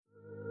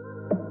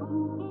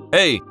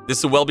Hey, this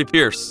is Welby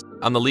Pierce.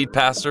 I'm the lead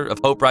pastor of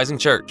Hope Rising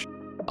Church.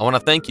 I want to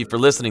thank you for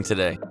listening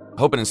today. I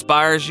hope it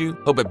inspires you,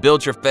 hope it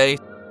builds your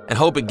faith, and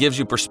hope it gives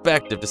you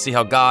perspective to see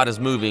how God is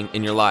moving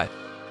in your life.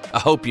 I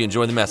hope you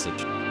enjoy the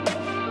message.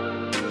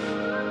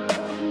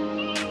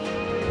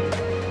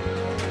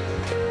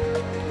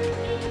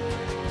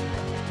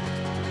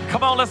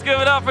 Come on, let's give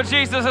it up for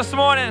Jesus this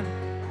morning.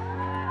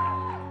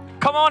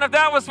 Come on, if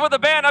that was for the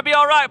band, I'd be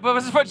all right, but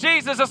this is for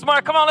Jesus this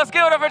morning. Come on, let's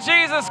give it up for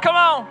Jesus. Come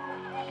on.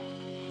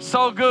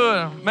 So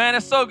good. Man,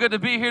 it's so good to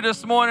be here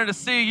this morning to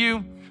see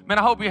you. Man,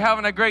 I hope you're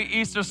having a great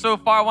Easter so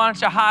far. Why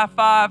don't you high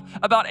five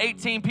about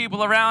 18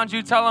 people around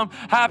you? Tell them,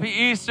 Happy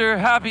Easter,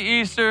 Happy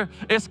Easter.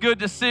 It's good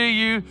to see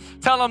you.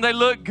 Tell them they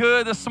look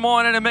good this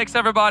morning. It makes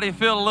everybody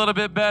feel a little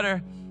bit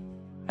better.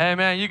 Hey,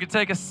 man, you can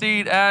take a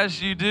seat as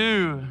you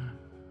do.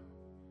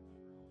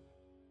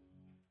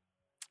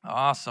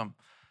 Awesome.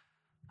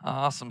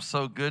 Awesome.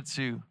 So good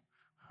to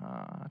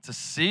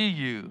see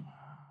you.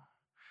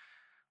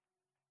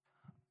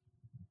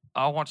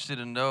 I want you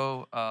to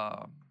know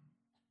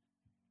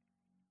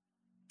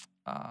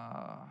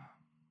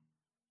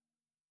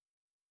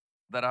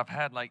that I've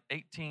had like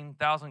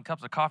 18,000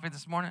 cups of coffee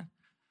this morning.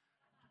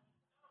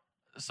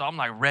 So I'm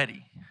like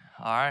ready,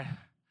 all right?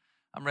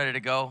 I'm ready to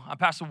go. I'm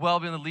Pastor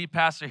Welby, I'm the lead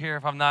pastor here.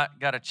 If I've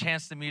not got a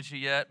chance to meet you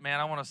yet, man,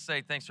 I want to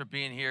say thanks for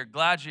being here.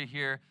 Glad you're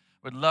here.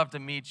 Would love to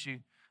meet you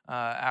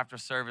after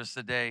service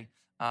today.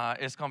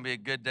 It's going to be a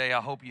good day.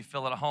 I hope you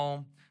feel at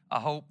home. I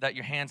hope that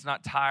your hand's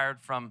not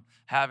tired from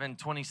having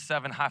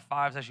 27 high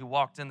fives as you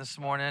walked in this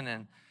morning.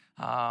 And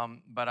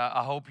but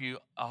I hope you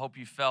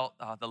felt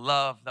the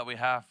love that we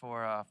have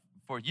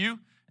for you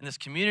in this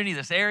community,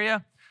 this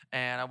area.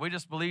 And we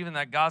just believe in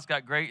that God's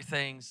got great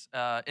things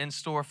in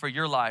store for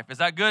your life. Is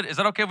that good? Is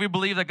that okay if we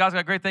believe that God's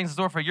got great things in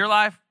store for your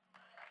life?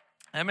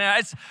 And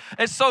man,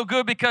 it's so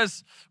good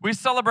because we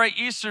celebrate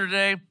Easter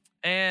today.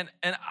 And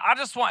I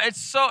just want,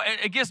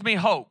 it gives me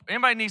hope.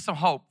 Anybody need some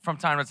hope from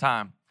time to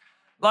time?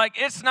 Like,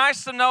 it's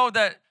nice to know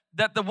that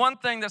the one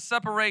thing that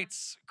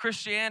separates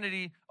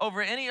Christianity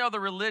over any other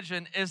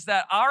religion is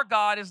that our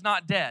God is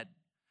not dead.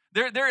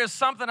 There is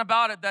something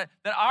about it that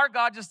our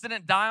God just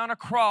didn't die on a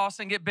cross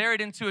and get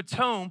buried into a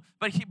tomb,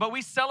 but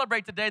we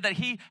celebrate today that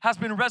he has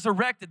been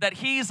resurrected, that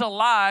he's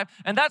alive,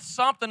 and that's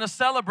something to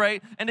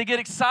celebrate and to get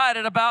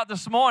excited about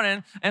this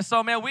morning. And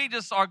so, man, we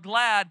just are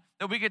glad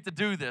that we get to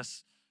do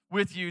this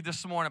with you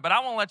this morning. But I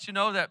want to let you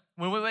know that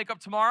when we wake up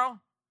tomorrow's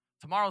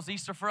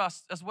Easter for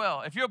us as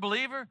well. If you're a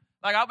believer,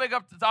 like I'll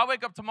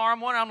wake up tomorrow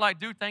morning, I'm like,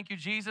 dude, thank you,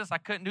 Jesus. I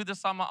couldn't do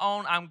this on my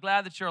own. I'm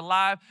glad that you're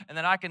alive and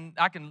that I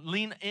can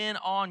lean in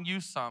on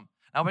you some.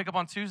 And I wake up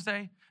on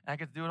Tuesday and I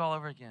get to do it all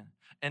over again.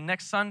 And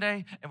next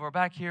Sunday, and we're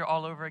back here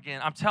all over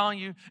again. I'm telling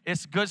you,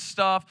 it's good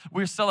stuff.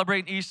 We're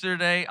celebrating Easter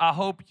today. I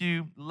hope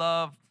you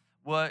love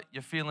what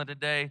you're feeling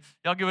today.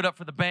 Y'all give it up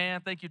for the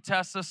band. Thank you,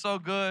 Tessa. So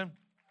good.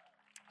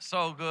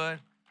 So good.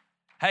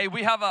 Hey,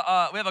 we have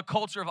a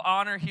culture of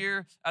honor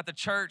here at the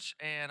church,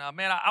 and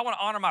man, I want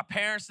to honor my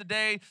parents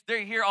today.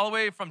 They're here all the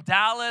way from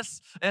Dallas,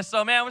 and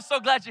so man, we're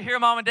so glad you're here,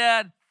 Mom and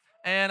Dad.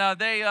 And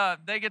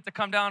they get to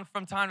come down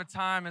from time to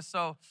time, and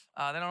so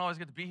they don't always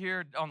get to be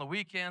here on the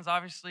weekends,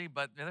 obviously,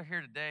 but they're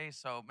here today.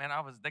 So man,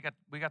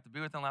 we got to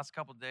be with them the last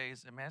couple of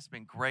days, and man, it's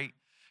been great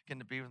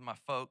getting to be with my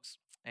folks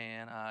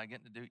and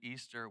getting to do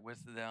Easter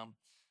with them.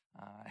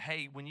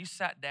 Hey, when you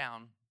sat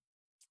down,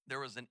 there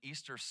was an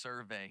Easter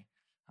survey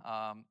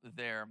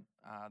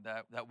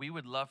that we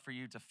would love for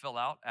you to fill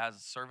out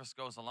as service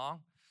goes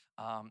along.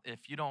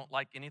 If you don't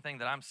like anything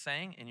that I'm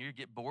saying and you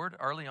get bored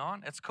early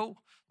on, it's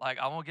cool. Like,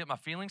 I won't get my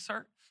feelings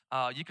hurt.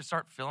 You can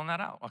start filling that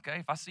out, okay?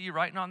 If I see you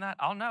writing on that,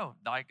 I'll know.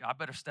 Like, I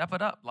better step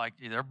it up. Like,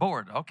 they're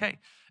bored, okay?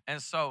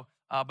 And so,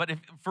 but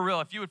if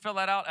you would fill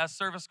that out as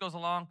service goes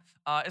along,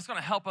 it's going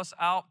to help us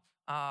out.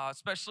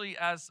 Especially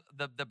as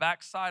the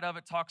back side of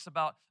it talks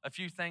about a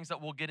few things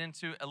that we'll get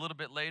into a little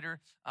bit later,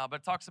 but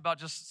it talks about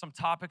just some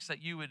topics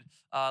that you would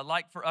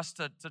like for us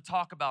to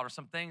talk about, or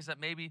some things that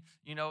maybe,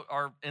 you know,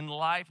 are in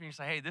life, and you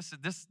say, hey,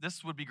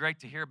 this would be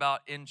great to hear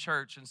about in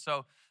church. And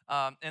so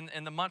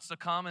in the months to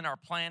come in our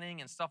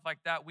planning and stuff like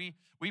that, we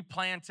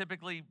plan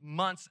typically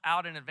months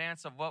out in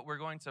advance of what we're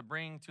going to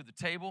bring to the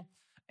table.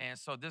 And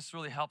so this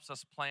really helps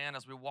us plan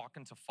as we walk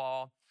into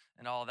fall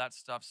and all of that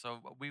stuff. So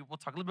we'll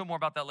talk a little bit more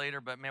about that later,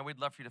 but man, we'd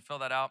love for you to fill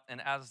that out.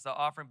 And as the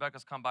offering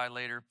buckets come by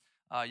later,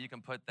 you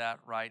can put that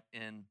right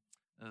in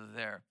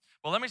there.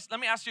 Well, let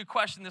me ask you a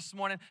question this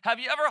morning. Have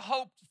you ever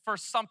hoped for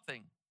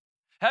something?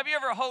 Have you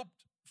ever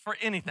hoped for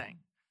anything?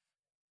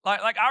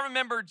 Like I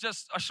remember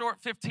just a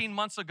short 15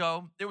 months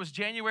ago, it was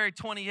January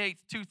 28th,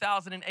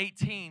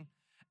 2018,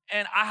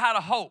 and I had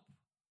a hope.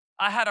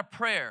 I had a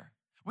prayer.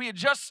 We had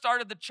just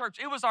started the church.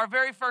 It was our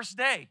very first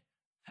day.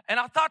 And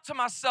I thought to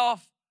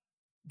myself,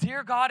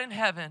 dear God in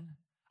heaven,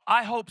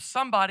 I hope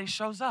somebody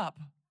shows up.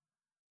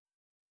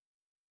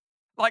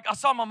 Like, I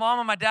saw my mom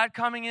and my dad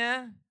coming in,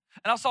 and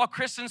I saw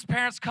Kristen's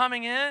parents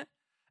coming in,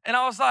 and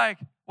I was like,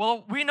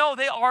 well, we know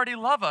they already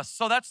love us,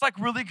 so that's like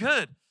really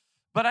good.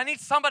 But I need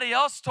somebody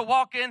else to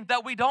walk in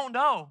that we don't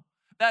know,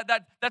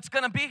 that's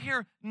gonna be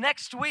here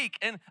next week.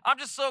 And I'm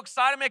just so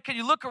excited, man. Can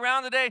you look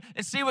around today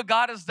and see what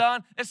God has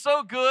done? It's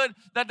so good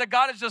that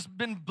God has just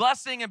been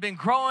blessing and been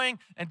growing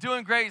and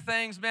doing great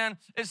things, man.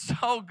 It's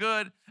so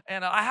good.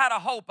 And I had a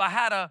hope, I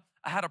had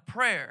a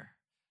prayer,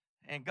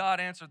 and God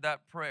answered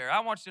that prayer.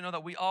 I want you to know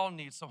that we all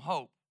need some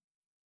hope.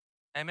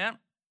 Amen.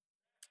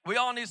 We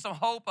all need some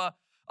hope, a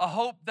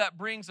hope that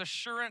brings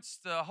assurance,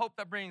 a hope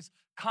that brings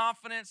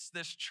confidence,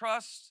 this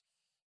trust,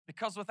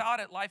 because without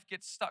it, life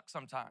gets stuck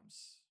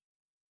sometimes.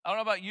 I don't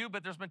know about you,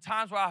 but there's been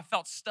times where I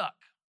felt stuck.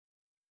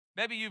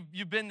 Maybe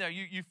you've been there,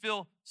 you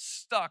feel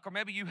stuck, or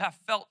maybe you have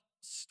felt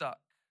stuck.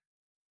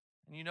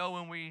 And you know,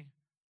 when we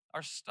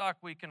are stuck,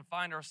 we can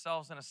find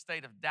ourselves in a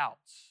state of doubt,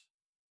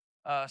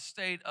 a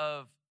state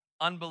of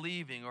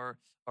unbelieving or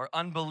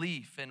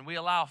unbelief, and we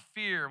allow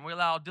fear and we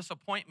allow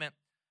disappointment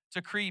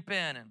to creep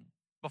in. And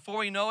before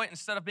we know it,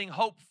 instead of being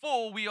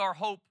hopeful, we are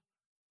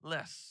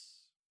hopeless.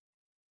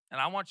 And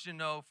I want you to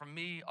know, from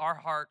me, our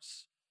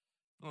hearts,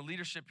 from the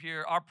leadership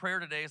here, our prayer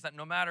today is that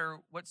no matter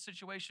what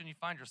situation you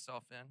find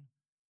yourself in,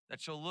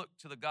 that you'll look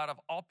to the God of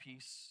all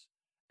peace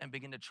and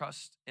begin to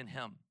trust in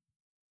him.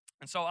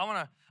 And so I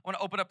want to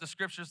open up the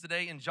scriptures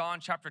today in John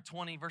chapter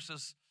 20,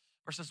 verses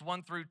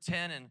 1 through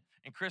 10. And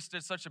Chris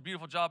did such a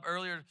beautiful job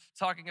earlier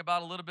talking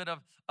about a little bit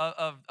of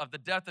the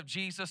death of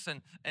Jesus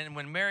and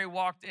when Mary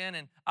walked in.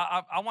 And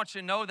I want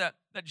you to know that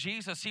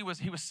Jesus, he was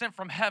sent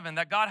from heaven,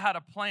 that God had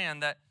a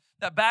plan, that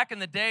back in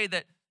the day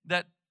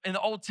that in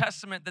the Old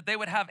Testament, that they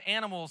would have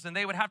animals and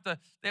they would have to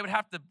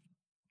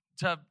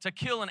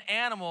kill an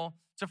animal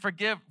to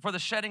forgive for the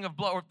shedding of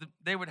blood, or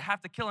they would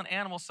have to kill an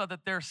animal so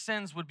that their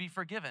sins would be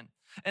forgiven.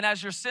 And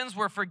as your sins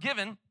were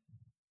forgiven,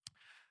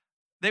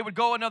 they would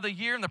go another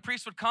year and the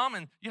priest would come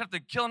and you have to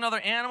kill another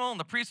animal and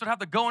the priest would have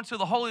to go into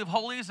the Holy of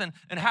Holies and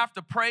have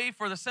to pray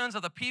for the sins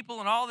of the people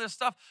and all this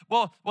stuff.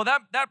 Well,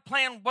 that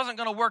plan wasn't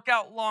going to work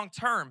out long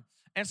term.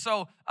 And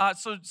so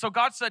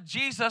God said,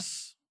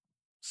 Jesus,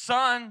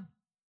 son,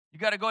 you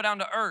got to go down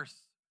to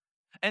earth.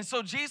 And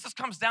so Jesus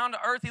comes down to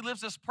earth. He lives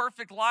this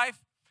perfect life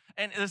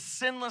and this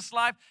sinless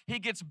life. He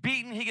gets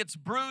beaten. He gets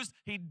bruised.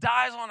 He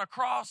dies on a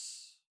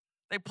cross.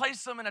 They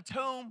place him in a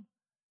tomb.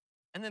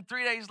 And then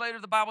 3 days later,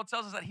 the Bible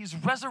tells us that he's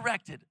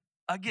resurrected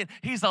again.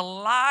 He's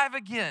alive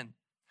again.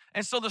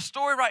 And so the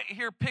story right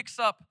here picks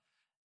up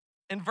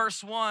in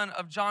verse 1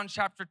 of John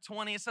chapter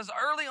 20. It says,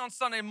 early on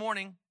Sunday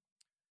morning,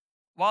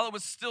 while it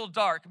was still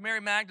dark,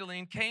 Mary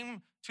Magdalene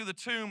came to the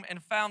tomb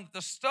and found that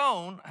the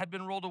stone had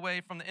been rolled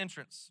away from the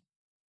entrance.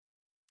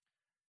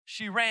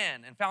 She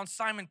ran and found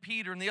Simon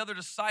Peter and the other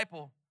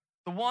disciple,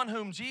 the one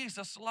whom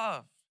Jesus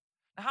loved.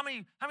 Now, how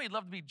many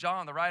love to be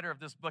John, the writer of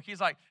this book?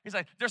 He's like,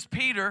 there's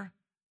Peter,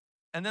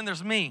 and then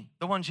there's me,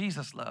 the one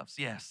Jesus loves.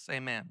 Yes,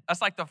 amen.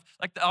 That's like I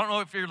don't know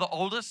if you're the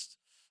oldest,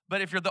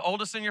 but if you're the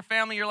oldest in your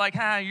family, you're like,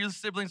 your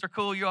siblings are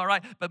cool, you're all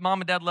right, but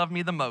mom and dad love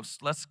me the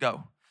most. Let's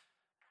go.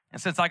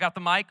 And since I got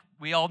the mic,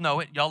 we all know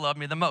it. Y'all love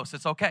me the most.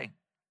 It's okay.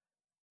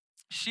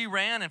 She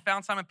ran and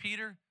found Simon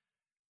Peter,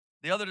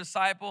 the other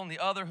disciple, and the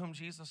other whom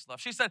Jesus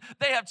loved. She said,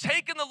 they have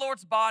taken the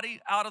Lord's body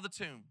out of the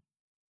tomb,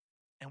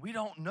 and we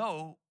don't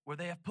know where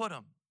they have put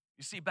him.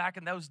 You see, back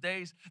in those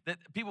days, that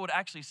people would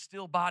actually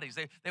steal bodies.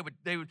 They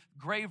would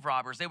grave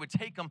robbers. They would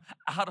take them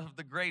out of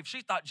the grave. She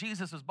thought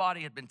Jesus'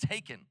 body had been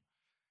taken.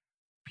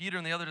 Peter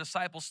and the other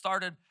disciple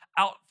started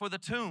out for the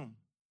tomb.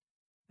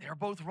 They were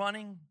both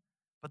running,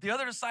 but the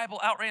other disciple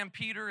outran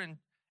Peter and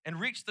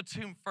reached the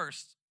tomb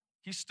first.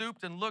 He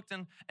stooped and looked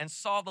and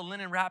saw the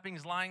linen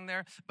wrappings lying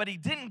there, but he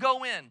didn't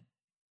go in.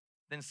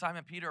 Then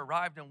Simon Peter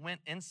arrived and went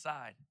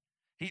inside.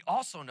 He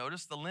also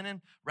noticed the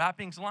linen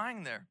wrappings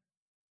lying there,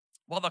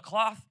 while the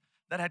cloth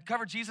that had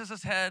covered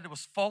Jesus' head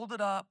was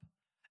folded up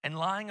and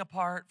lying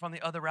apart from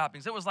the other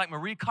wrappings. It was like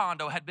Marie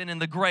Kondo had been in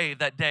the grave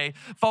that day,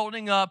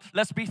 folding up.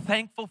 Let's be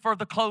thankful for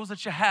the clothes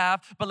that you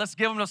have, but let's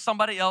give them to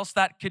somebody else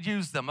that could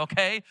use them,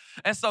 okay?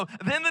 And so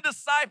then the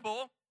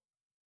disciple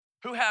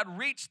who had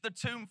reached the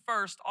tomb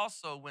first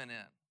also went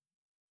in,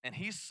 and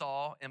he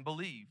saw and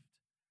believed.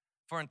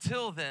 For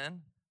until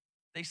then,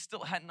 they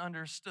still hadn't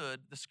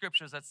understood the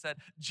scriptures that said,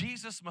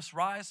 Jesus must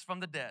rise from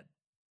the dead.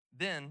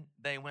 Then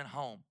they went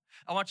home.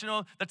 I want you to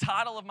know the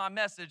title of my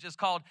message is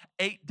called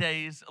 8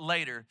 Days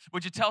Later.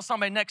 Would you tell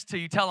somebody next to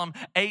you, tell them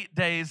 8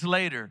 days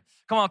later.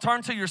 Come on,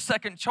 turn to your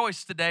second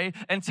choice today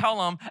and tell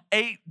them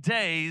 8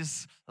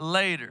 days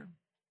later.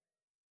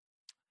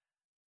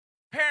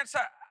 Parents,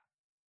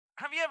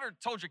 have you ever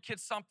told your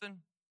kids something?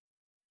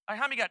 Like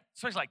how many got,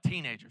 especially like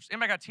teenagers?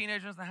 Anybody got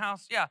teenagers in the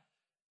house? Yeah.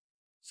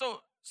 So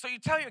you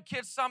tell your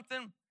kids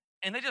something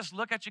and they just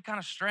look at you kind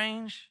of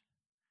strange.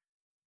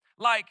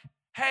 Like,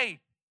 hey,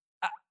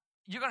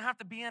 you're going to have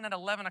to be in at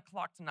 11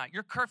 o'clock tonight.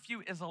 Your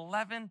curfew is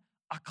 11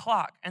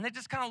 o'clock. And they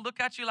just kind of look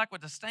at you like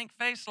with a stank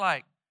face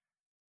like,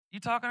 you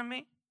talking to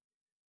me?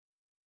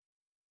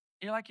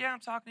 You're like, yeah, I'm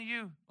talking to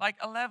you. Like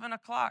 11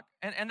 o'clock.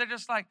 And they're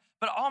just like,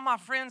 but all my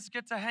friends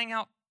get to hang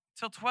out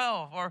till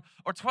 12 or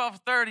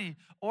 12:30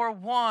 or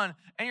 1.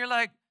 And you're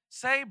like,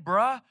 say,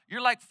 bruh,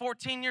 you're like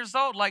 14 years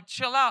old. Like,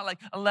 chill out. Like,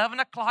 11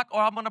 o'clock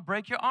or I'm going to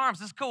break your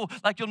arms. It's cool.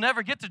 Like, you'll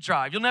never get to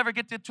drive. You'll never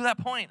get to that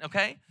point,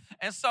 okay?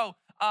 And so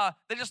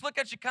they just look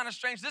at you kind of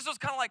strange. This was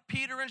kind of like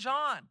Peter and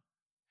John.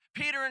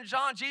 Peter and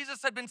John,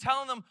 Jesus had been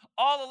telling them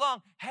all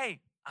along, hey,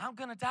 I'm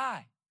going to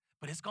die,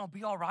 but it's going to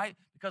be all right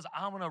because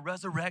I'm going to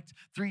resurrect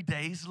 3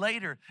 days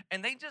later.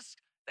 And they just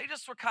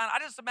were kind of, I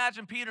just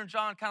imagine Peter and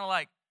John kind of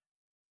like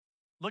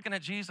looking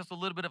at Jesus with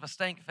a little bit of a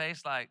stank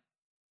face, like,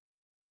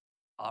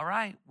 all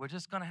right, we're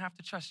just going to have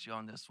to trust you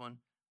on this one,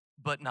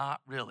 but not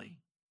really.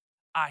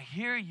 I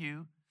hear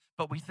you,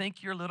 but we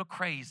think you're a little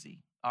crazy,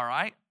 all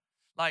right?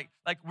 Like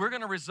we're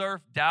going to reserve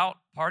doubt,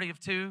 party of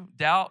two,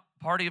 doubt,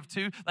 party of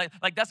two.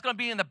 Like that's going to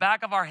be in the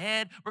back of our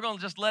head. We're going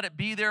to just let it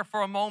be there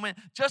for a moment,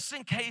 just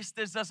in case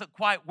this doesn't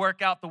quite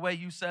work out the way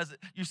you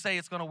say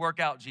it's going to work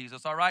out,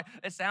 Jesus, all right?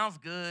 It sounds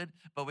good,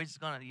 but we're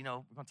just going to, we're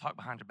going to talk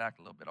behind your back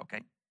a little bit,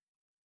 okay?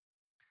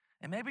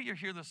 And maybe you're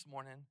here this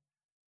morning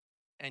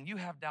and you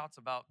have doubts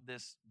about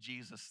this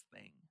Jesus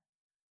thing.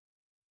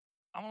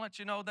 I'm gonna let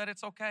you know that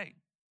it's okay.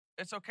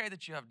 It's okay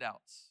that you have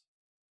doubts.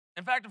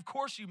 In fact, of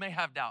course you may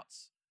have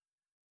doubts.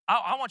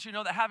 I want you to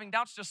know that having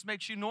doubts just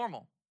makes you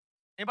normal.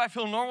 Anybody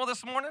feel normal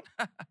this morning?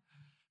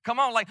 Come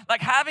on,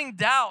 like having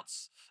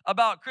doubts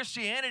about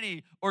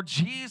Christianity or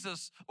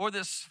Jesus or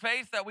this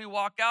faith that we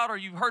walk out or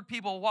you've heard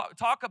people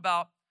talk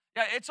about,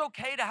 yeah, it's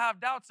okay to have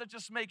doubts. That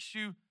just makes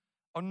you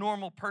a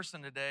normal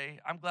person today.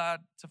 I'm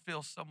glad to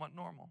feel somewhat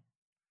normal.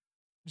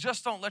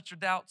 Just don't let your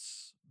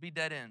doubts be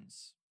dead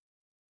ends.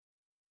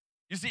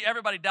 You see,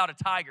 everybody doubted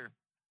Tiger.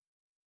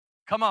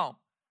 Come on.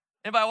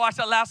 Anybody watch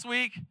that last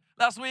weekend?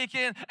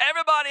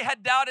 Everybody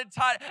had doubted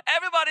Tiger.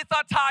 Everybody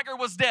thought Tiger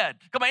was dead.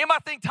 Come on, anybody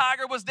think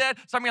Tiger was dead?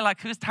 Some of you are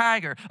like, who's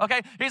Tiger?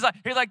 Okay, he's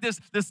like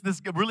this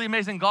really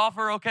amazing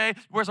golfer, okay?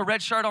 Wears a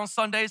red shirt on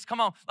Sundays.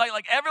 Come on.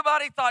 Like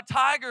everybody thought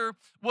Tiger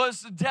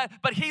was dead,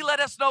 but he let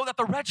us know that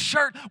the red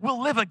shirt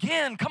will live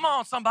again. Come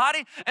on,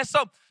 somebody. And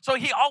so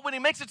when he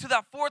makes it to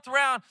that fourth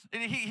round,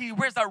 he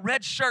wears that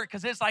red shirt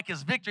because it's like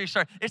his victory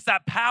shirt. It's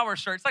that power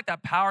shirt. It's like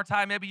that power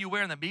tie maybe you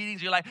wear in the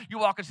meetings. You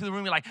walk into the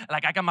room, you're like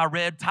I got my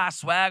red tie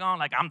swag on,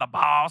 like I'm the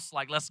boss,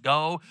 like let's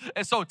go.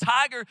 And so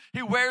Tiger,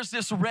 he wears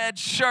this red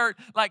shirt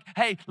like,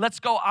 hey,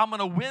 let's go, I'm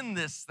gonna win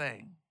this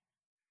thing.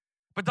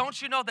 But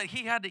don't you know that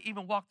he had to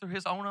even walk through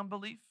his own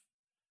unbelief?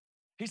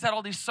 He's had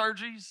all these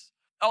surgeries,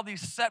 all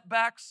these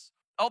setbacks,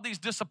 all these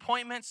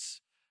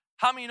disappointments.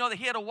 How many of you know that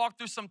he had to walk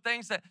through some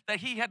things that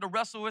he had to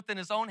wrestle with in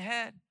his own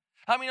head?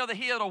 How many of you know that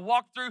he had to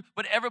walk through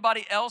what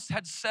everybody else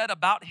had said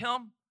about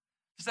him?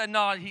 He said,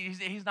 no,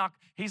 he's not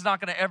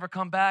going to ever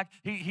come back.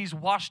 He's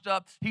washed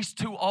up. He's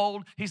too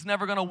old. He's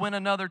never going to win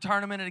another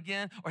tournament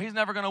again, or he's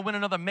never going to win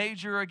another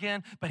major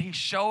again. But he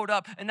showed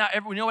up, and now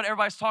you know what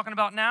everybody's talking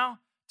about now?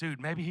 Dude,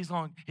 maybe he's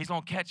gonna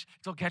catch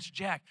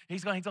Jack.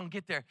 He's gonna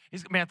get there.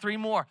 Three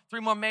more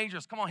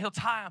majors. Come on, he'll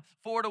tie him,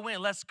 4 to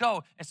win. Let's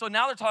go. And so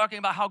now they're talking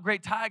about how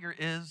great Tiger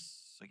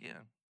is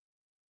again.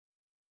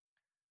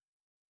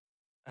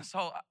 And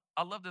so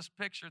I love this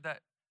picture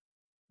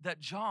that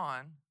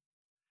John,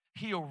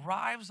 he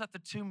arrives at the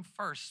tomb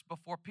first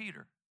before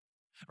Peter,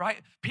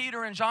 right?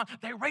 Peter and John,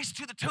 they race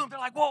to the tomb. They're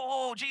like,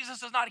 whoa,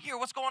 Jesus is not here.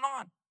 What's going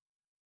on?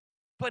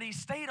 But he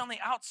stayed on the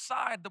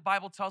outside, the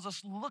Bible tells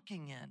us,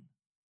 looking in.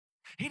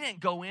 He didn't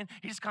go in.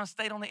 He just kind of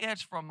stayed on the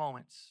edge for a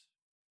moment.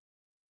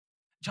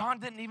 John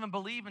didn't even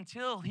believe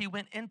until he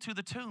went into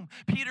the tomb.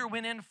 Peter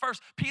went in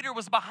first. Peter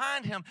was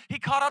behind him. He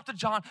caught up to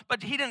John,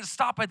 but he didn't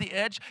stop at the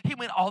edge. He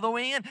went all the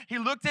way in. He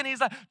looked in.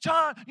 He's like,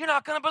 John, you're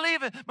not going to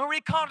believe it.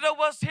 Marie Kondo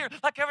was here.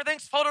 Like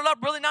everything's folded up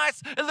really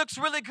nice. It looks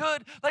really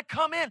good. Like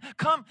come in.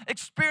 Come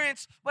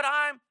experience what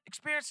I'm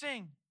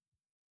experiencing.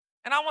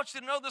 And I want you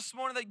to know this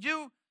morning that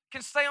you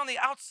can stay on the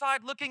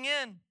outside looking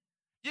in.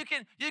 You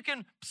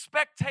can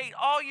spectate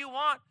all you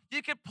want.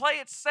 You can play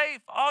it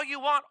safe all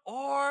you want,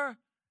 or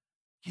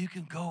you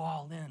can go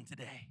all in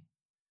today.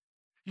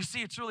 You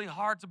see, it's really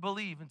hard to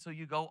believe until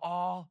you go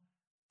all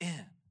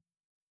in.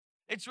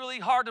 It's really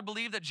hard to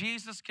believe that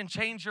Jesus can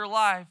change your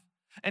life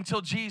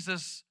until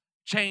Jesus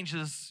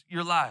changes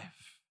your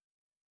life.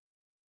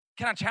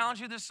 Can I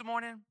challenge you this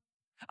morning?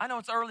 I know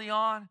it's early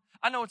on.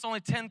 I know it's only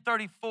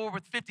 10:34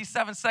 with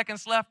 57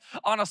 seconds left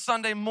on a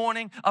Sunday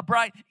morning, a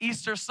bright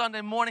Easter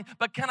Sunday morning.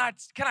 But can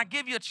I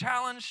give you a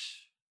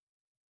challenge?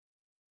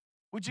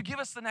 Would you give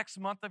us the next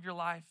month of your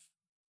life?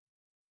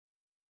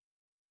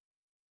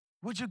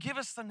 Would you give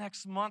us the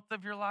next month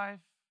of your life?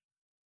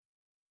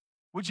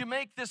 Would you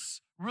make this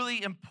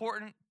really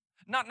important?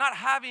 Not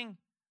having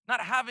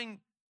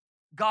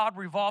God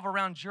revolve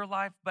around your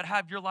life, but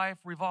have your life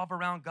revolve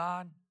around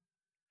God?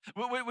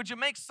 Would you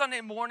make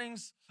Sunday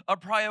mornings a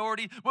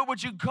priority?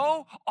 Would you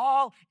go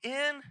all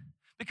in?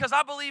 Because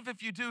I believe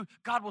if you do,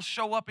 God will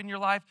show up in your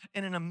life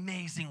in an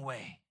amazing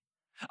way.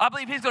 I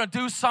believe he's going to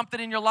do something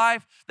in your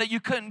life that you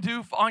couldn't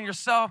do on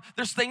yourself.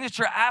 There's things that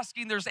you're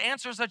asking. There's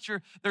answers that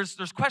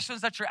there's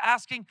questions that you're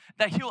asking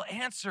that he'll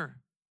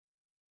answer.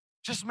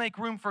 Just make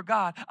room for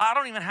God. I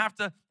don't even have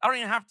to, what's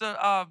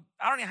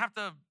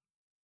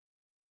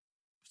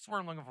the word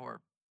I'm looking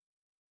for?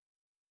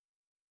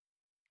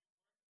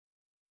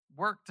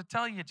 work to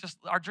tell you, just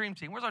our dream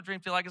team. Where's our dream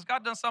team? Like, has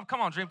God done something?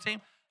 Come on, dream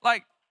team.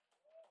 Like,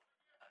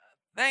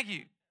 thank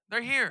you.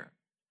 They're here.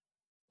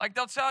 Like,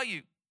 they'll tell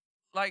you,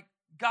 like,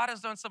 God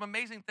has done some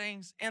amazing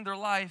things in their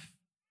life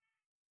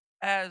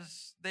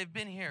as they've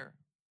been here.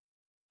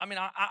 I mean,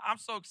 I'm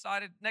so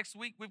excited. Next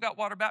week, we've got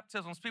water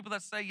baptisms. People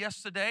that say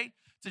yes today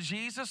to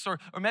Jesus, or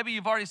maybe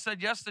you've already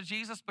said yes to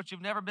Jesus, but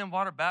you've never been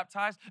water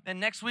baptized. Then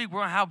next week, we're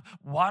going to have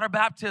water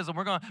baptism.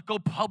 We're going to go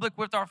public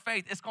with our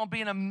faith. It's going to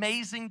be an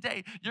amazing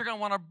day. You're going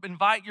to want to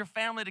invite your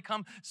family to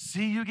come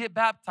see you get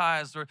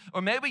baptized.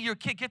 Or maybe your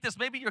kid, get this,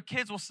 maybe your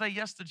kids will say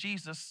yes to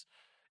Jesus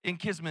in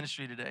kids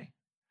ministry today.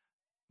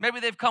 Maybe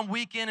they've come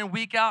week in and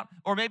week out,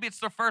 or maybe it's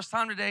their first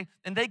time today,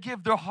 and they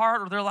give their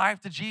heart or their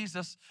life to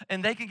Jesus,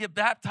 and they can get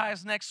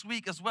baptized next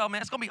week as well. Man,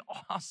 it's going to be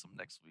awesome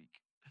next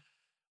week.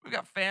 We've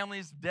got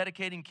families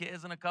dedicating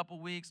kids in a couple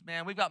weeks,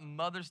 man. We've got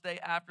Mother's Day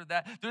after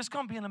that. There's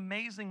going to be an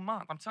amazing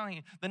month. I'm telling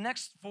you, the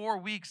next 4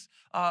 weeks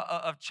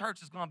of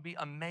church is going to be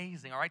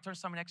amazing, all right? Turn to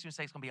somebody next to you and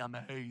say, it's going to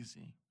be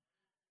amazing.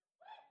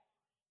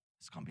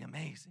 It's going to be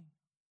amazing.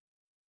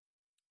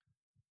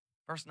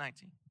 Verse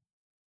 19.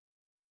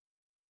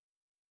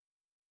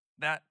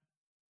 That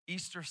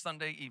Easter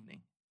Sunday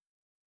evening,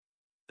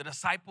 the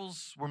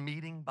disciples were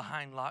meeting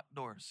behind locked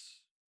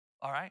doors,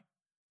 all right?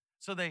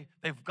 So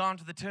they've gone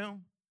to the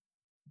tomb.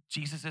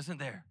 Jesus isn't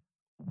there.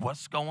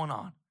 What's going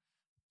on?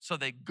 So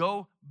they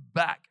go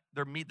back.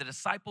 The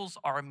disciples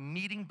are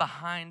meeting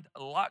behind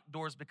locked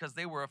doors because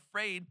they were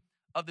afraid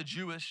of the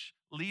Jewish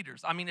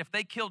leaders. I mean, if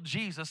they killed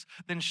Jesus,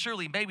 then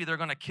surely maybe they're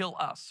going to kill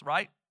us,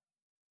 right?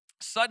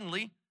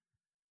 Suddenly,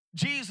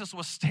 Jesus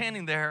was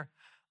standing there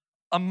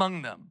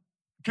among them.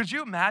 Could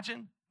you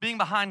imagine being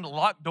behind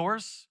locked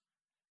doors?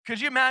 Could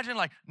you imagine,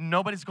 like,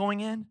 nobody's going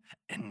in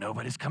and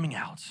nobody's coming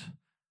out?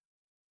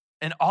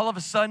 And all of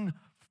a sudden,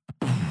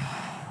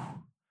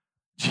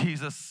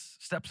 Jesus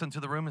steps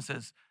into the room and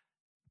says,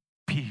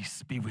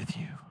 peace be with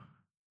you.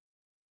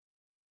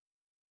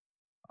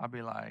 I'll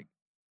be like,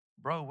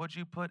 bro, what'd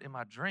you put in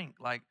my drink?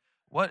 Like,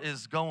 what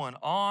is going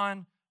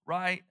on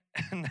right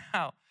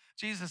now?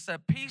 Jesus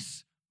said,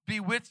 peace be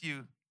with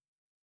you.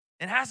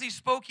 And as he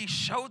spoke, he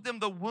showed them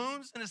the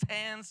wounds in his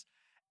hands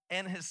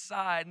and his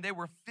side, and they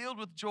were filled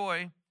with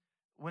joy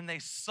when they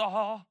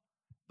saw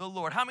the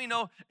Lord. How many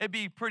know it'd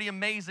be pretty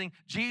amazing?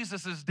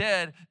 Jesus is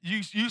dead.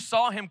 You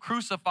saw him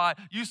crucified.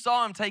 You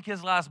saw him take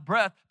his last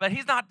breath, but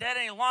he's not dead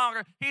any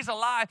longer. He's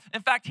alive.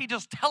 In fact, he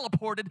just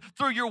teleported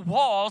through your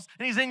walls,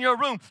 and he's in your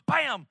room.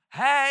 Bam!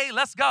 Hey,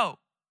 let's go.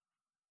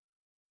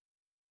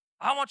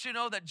 I want you to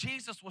know that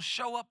Jesus will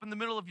show up in the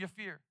middle of your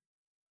fear.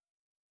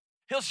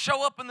 He'll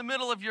show up in the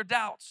middle of your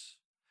doubts.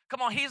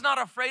 Come on, he's not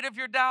afraid of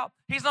your doubt.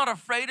 He's not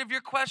afraid of your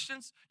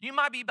questions. You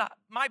might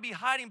be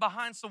hiding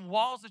behind some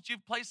walls that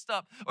you've placed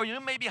up, or you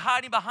may be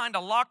hiding behind a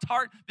locked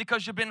heart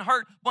because you've been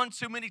hurt one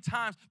too many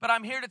times. But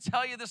I'm here to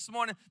tell you this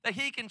morning that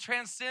he can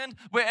transcend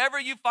wherever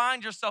you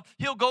find yourself.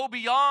 He'll go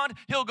beyond.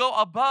 He'll go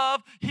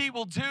above. He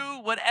will do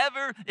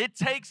whatever it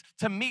takes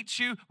to meet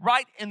you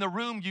right in the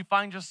room you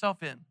find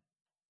yourself in.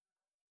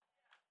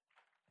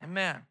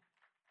 Amen.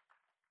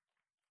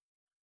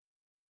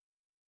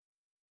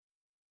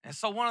 And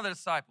so one of the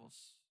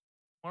disciples,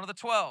 one of the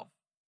 12,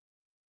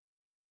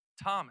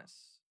 Thomas,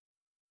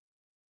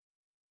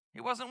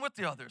 he wasn't with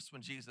the others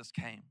when Jesus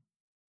came.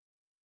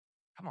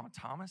 Come on,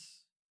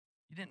 Thomas,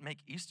 you didn't make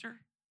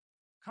Easter?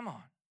 Come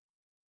on.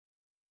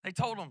 They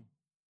told him,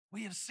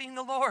 we have seen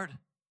the Lord.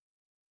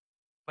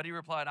 But he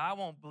replied, I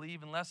won't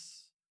believe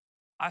unless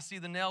I see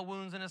the nail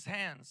wounds in his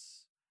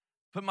hands,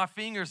 put my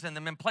fingers in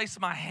them, and place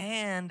my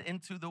hand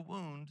into the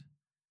wound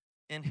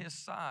in his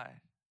side.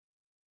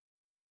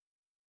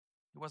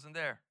 He wasn't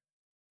there.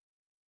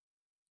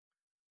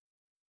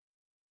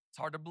 It's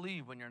hard to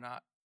believe when you're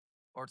not,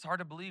 or it's hard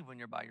to believe when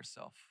you're by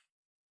yourself.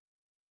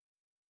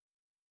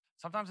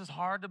 Sometimes it's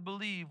hard to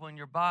believe when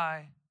you're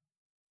by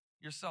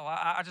yourself.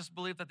 I just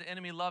believe that the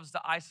enemy loves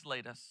to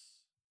isolate us.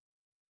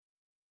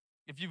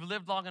 If you've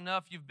lived long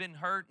enough, you've been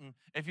hurt, and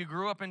if you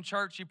grew up in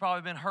church, you've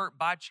probably been hurt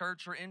by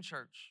church or in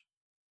church.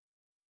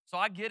 So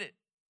I get it.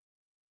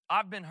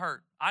 I've been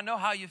hurt. I know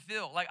how you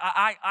feel. Like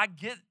I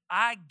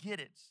get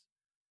it.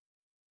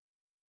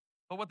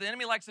 But what the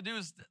enemy likes to do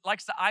is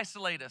likes to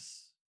isolate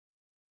us,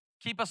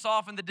 keep us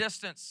off in the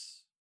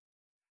distance.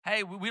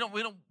 Hey, we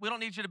don't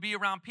need you to be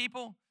around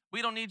people.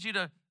 We don't need you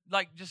to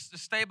just to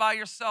stay by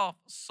yourself,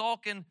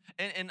 sulk and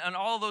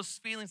all of those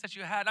feelings that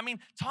you had. I mean,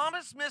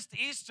 Thomas missed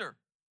Easter.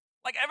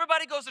 Like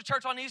everybody goes to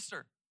church on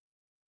Easter.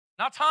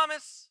 Not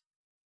Thomas.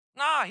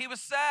 Nah, he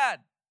was sad.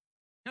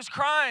 He was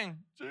crying.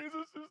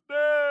 Jesus is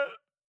dead.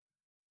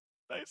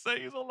 They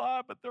say he's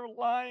alive, but they're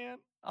lying.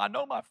 I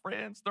know my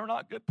friends. They're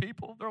not good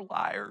people. They're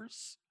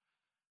liars.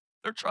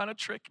 They're trying to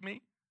trick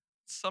me.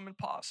 Some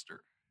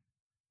imposter.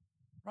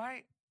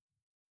 Right?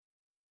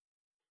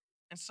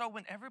 And so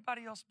when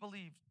everybody else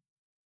believed,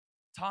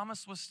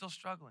 Thomas was still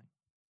struggling.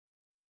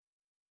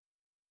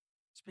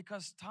 It's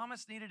because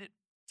Thomas needed it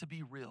to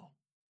be real.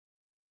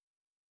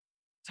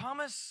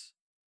 Thomas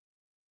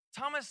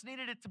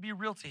needed it to be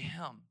real to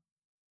him.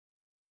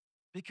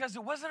 Because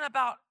it wasn't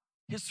about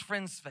his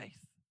friend's faith.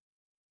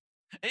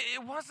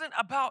 It wasn't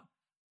about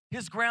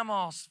his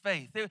grandma's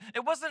faith.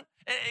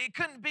 It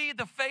couldn't be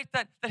the faith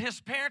that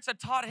his parents had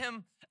taught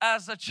him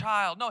as a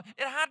child. No,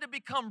 it had to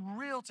become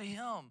real to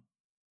him.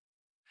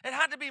 It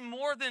had to be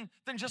more than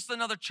just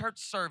another church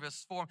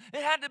service for him.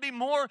 It had to be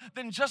more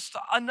than just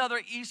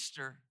another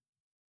Easter.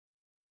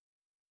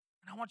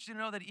 And I want you to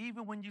know that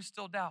even when you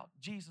still doubt,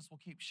 Jesus will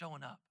keep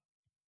showing up.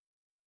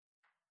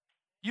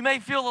 You may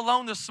feel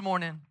alone this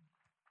morning,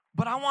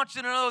 but I want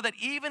you to know that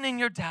even in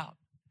your doubt,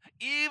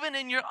 even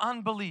in your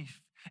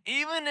unbelief,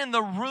 even in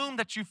the room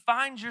that you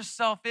find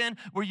yourself in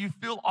where you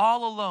feel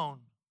all alone,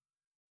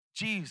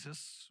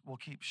 Jesus will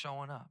keep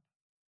showing up.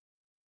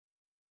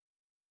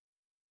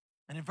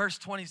 And in verse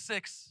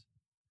 26,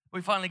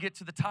 we finally get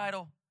to the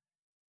title,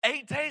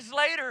 8 days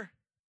later.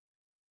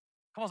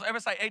 Come on,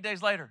 everybody say 8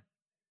 days later.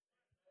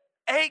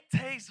 8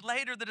 days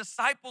later, the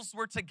disciples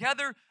were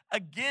together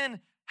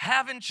again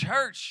having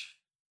church.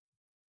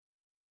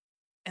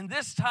 And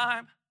this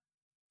time,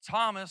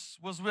 Thomas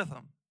was with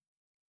them.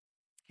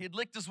 He had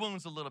licked his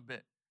wounds a little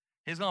bit.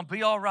 He's going to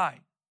be all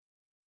right.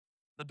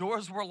 The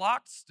doors were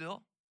locked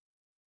still.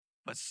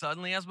 But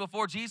suddenly, as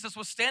before, Jesus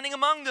was standing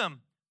among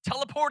them,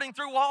 teleporting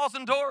through walls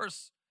and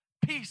doors.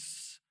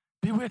 Peace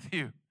be with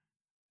you.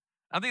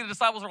 I think the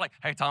disciples were like,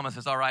 hey, Thomas,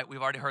 it's all right.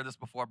 We've already heard this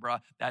before, bro.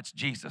 That's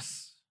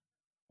Jesus.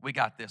 We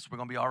got this. We're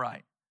going to be all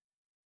right.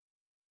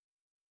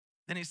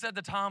 Then he said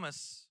to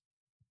Thomas,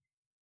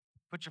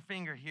 put your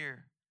finger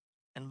here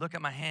and look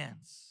at my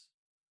hands.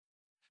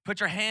 Put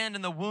your hand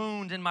in the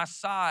wound in my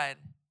side.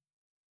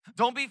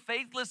 Don't be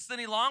faithless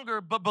any longer,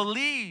 but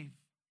believe.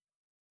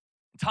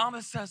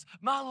 Thomas says,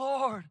 my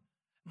Lord,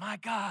 my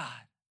God.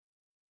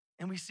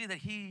 And we see that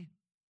he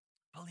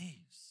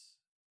believes.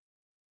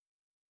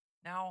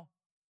 Now,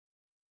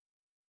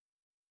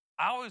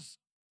 as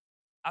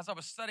I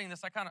was studying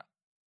this, I kind of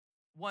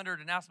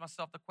wondered and asked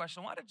myself the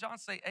question, why did John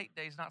say 8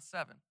 days, not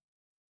 7?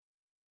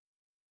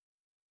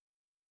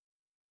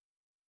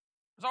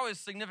 There's always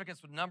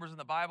significance with numbers in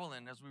the Bible,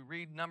 and as we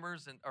read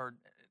numbers or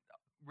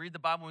read the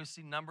Bible, we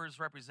see numbers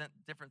represent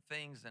different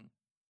things. And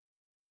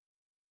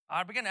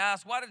I began to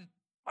ask, why did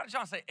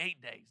John say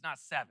 8 days, not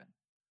 7? I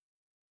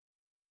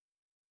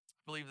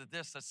believe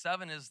that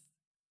 7 is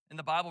in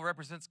the Bible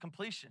represents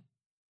completion.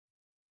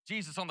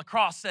 Jesus on the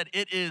cross said,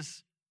 it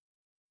is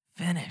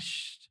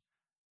finished.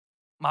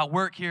 My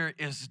work here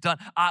is done.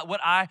 What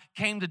I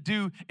came to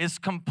do is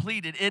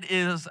completed. It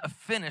is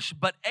finished.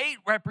 But 8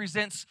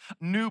 represents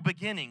new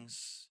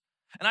beginnings.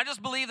 And I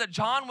just believe that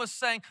John was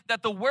saying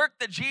that the work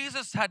that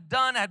Jesus had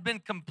done had been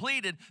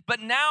completed, but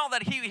now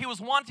that he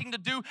was wanting to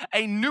do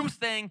a new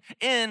thing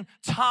in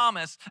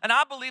Thomas. And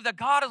I believe that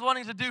God is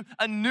wanting to do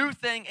a new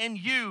thing in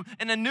you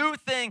and a new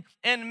thing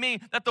in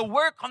me, that the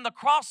work on the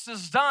cross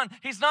is done.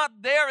 He's not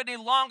there any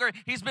longer.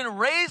 He's been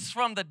raised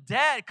from the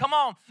dead. Come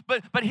on.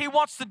 But he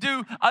wants to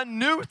do a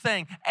new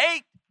thing.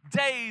 8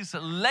 days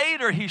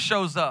later, he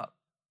shows up.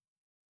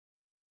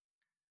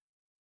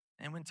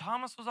 And when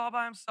Thomas was all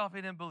by himself,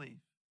 he didn't believe.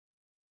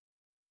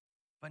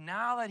 But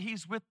now that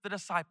he's with the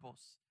disciples,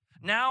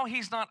 now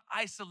he's not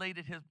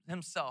isolated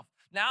himself.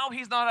 Now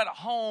he's not at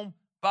home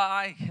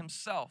by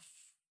himself.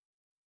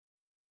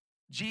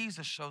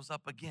 Jesus shows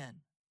up again,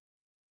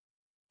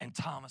 and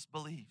Thomas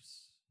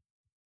believes.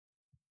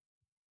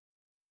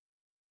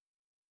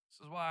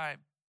 This is why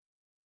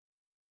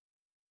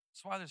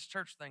this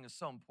church thing is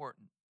so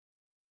important.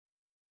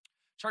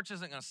 Church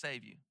isn't going to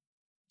save you.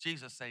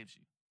 Jesus saves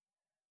you.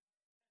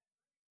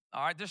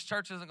 All right, this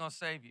church isn't going to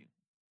save you.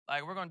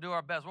 Like, we're going to do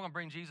our best. We're going to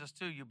bring Jesus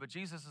to you, but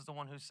Jesus is the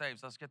one who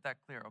saves. Let's get that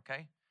clear,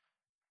 okay?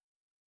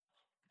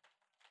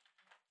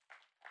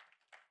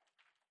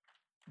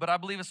 But I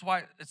believe it's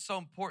why it's so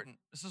important.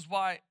 This is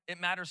why it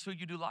matters who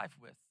you do life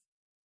with.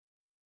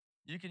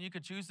 You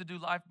could choose to do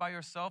life by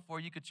yourself, or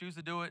you could choose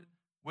to do it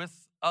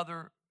with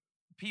other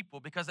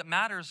people, because it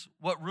matters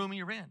what room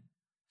you're in.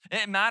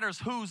 It matters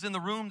who's in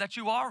the room that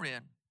you are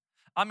in.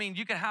 I mean,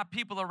 you can have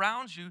people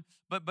around you,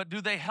 but do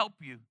they help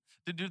you?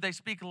 Do they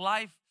speak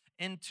life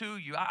into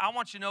you? I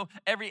want you to know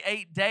every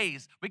 8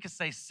 days, we could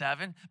say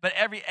 7, but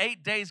every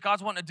 8 days,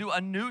 God's wanting to do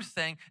a new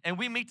thing. And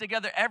we meet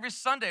together every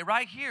Sunday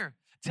right here,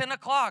 10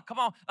 o'clock. Come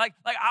on. I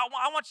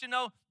want you to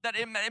know that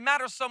it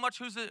matters so much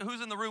who's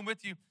in the room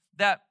with you,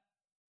 that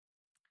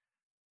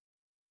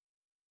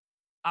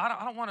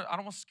I don't want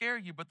to scare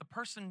you, but the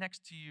person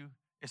next to you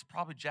is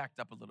probably jacked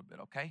up a little bit,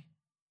 okay?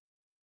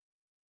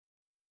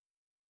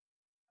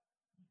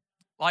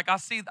 Like I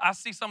see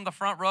some of the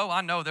front row,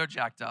 I know they're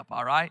jacked up,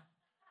 all right?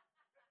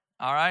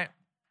 All right?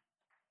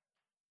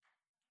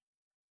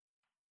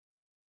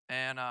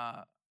 And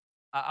I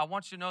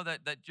want you to know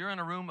that you're in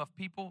a room of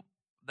people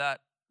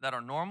that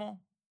are normal,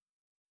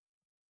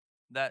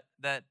 that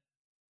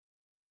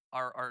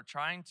are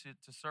trying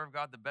to serve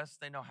God the best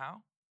they know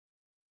how.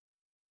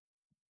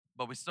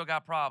 But we still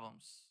got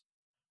problems,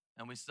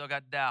 and we still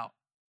got doubt,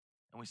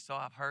 and we still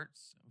have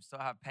hurts, and we still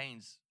have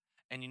pains.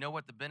 And you know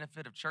what the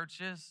benefit of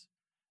church is?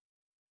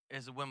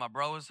 Is when my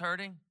bro is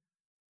hurting,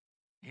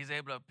 he's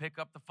able to pick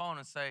up the phone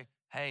and say,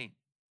 hey,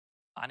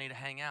 I need to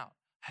hang out.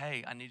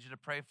 Hey, I need you to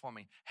pray for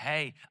me.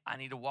 Hey, I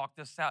need to walk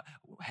this out.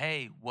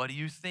 Hey, what do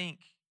you think?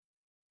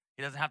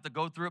 He doesn't have to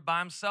go through it by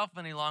himself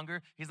any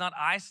longer. He's not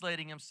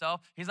isolating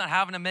himself. He's not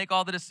having to make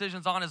all the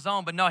decisions on his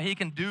own, but no, he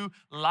can do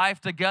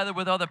life together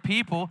with other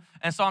people.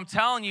 And so I'm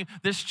telling you,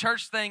 this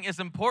church thing is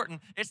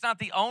important. It's not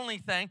the only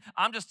thing.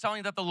 I'm just telling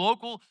you that the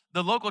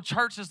local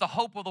church is the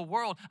hope of the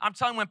world. I'm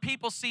telling you, when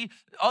people see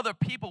other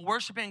people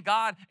worshiping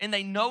God and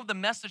they know the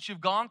mess that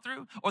you've gone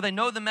through, or they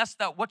know the mess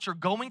that what you're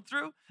going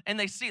through, and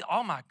they see,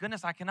 oh my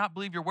goodness, I cannot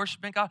believe you're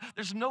worshiping God.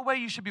 There's no way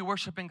you should be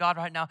worshiping God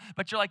right now.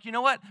 But you're like, you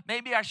know what?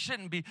 Maybe I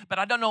shouldn't be, but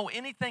I don't know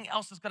anything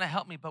else that's going to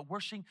help me but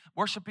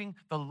worshiping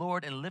the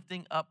Lord and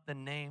lifting up the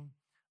name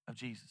of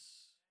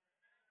Jesus.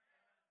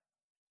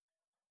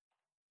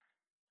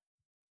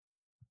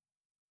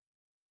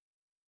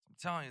 I'm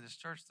telling you, this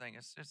church thing,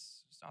 it's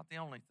not the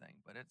only thing,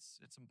 but it's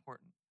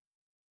important.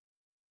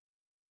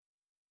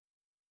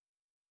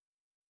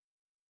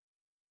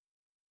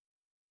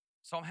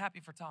 So I'm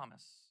happy for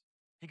Thomas.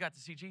 He got to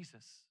see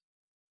Jesus.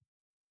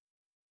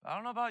 I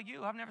don't know about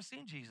you. I've never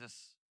seen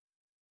Jesus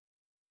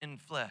in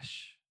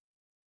flesh.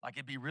 Like,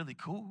 it'd be really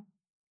cool.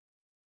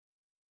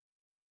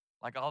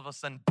 Like, all of a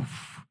sudden,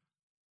 poof,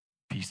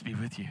 peace be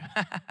with you.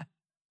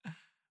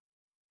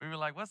 We were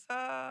like, what's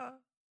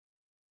up,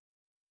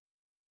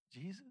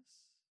 Jesus?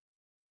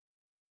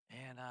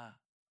 And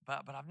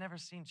but I've never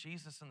seen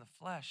Jesus in the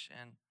flesh,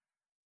 and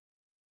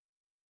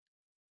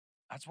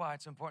that's why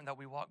it's important that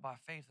we walk by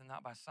faith and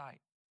not by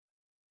sight.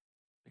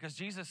 Because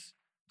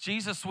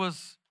Jesus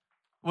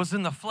was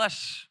in the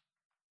flesh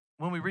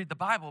when we read the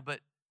Bible, but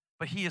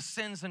he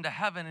ascends into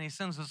heaven and he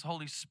sends his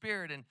Holy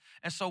Spirit.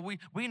 And so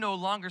we no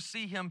longer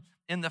see him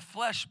in the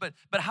flesh,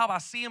 but how I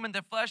see him in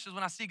the flesh is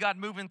when I see God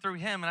moving through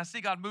him, and I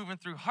see God moving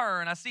through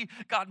her, and I see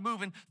God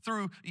moving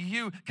through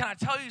you. Can I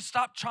tell you,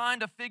 stop trying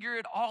to figure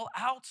it all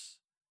out?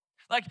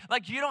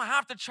 Like you don't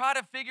have to try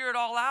to figure it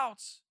all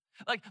out.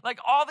 Like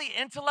all the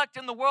intellect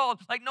in the world,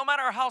 like no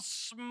matter how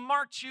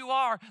smart you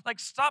are, like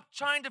stop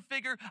trying to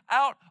figure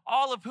out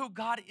all of who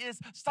God is.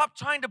 Stop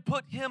trying to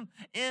put him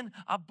in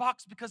a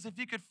box, because if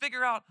you could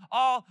figure out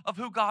all of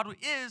who God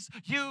is,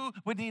 you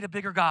would need a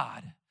bigger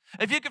God.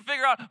 If you could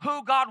figure out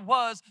who God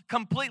was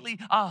completely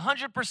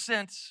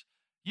 100%,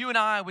 you and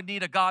I would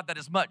need a God that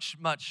is much,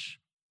 much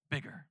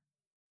bigger.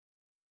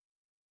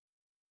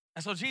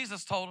 And so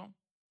Jesus told him,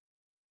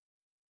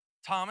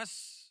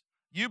 Thomas,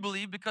 you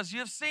believe because you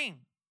have seen.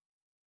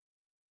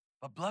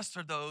 But blessed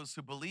are those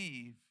who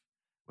believe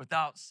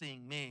without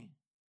seeing me.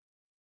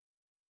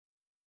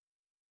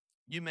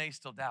 You may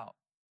still doubt,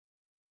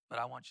 but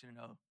I want you to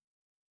know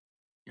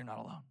you're not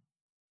alone.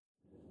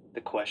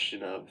 The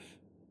question of,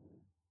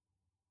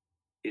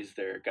 is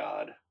there a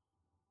God,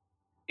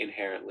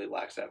 inherently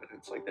lacks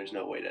evidence. Like it's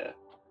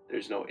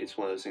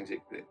one of those things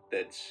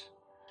that's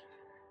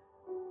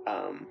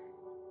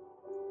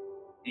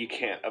you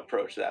can't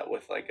approach that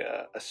with like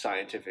a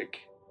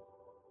scientific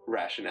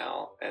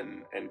rationale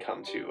and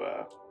come to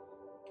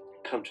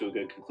a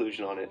good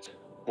conclusion on it.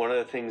 One of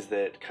the things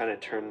that kind of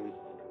turned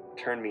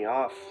me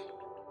off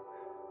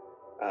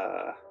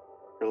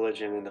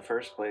religion in the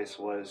first place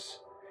was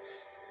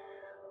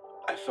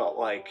I felt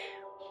like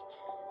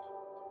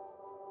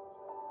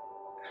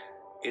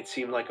it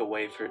seemed like a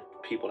way for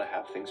people to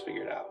have things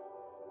figured out.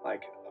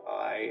 Like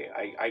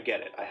I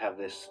get it. I have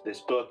this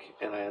book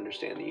and I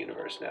understand the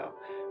universe now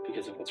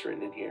because of what's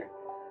written in here.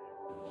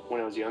 When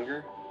I was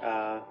younger,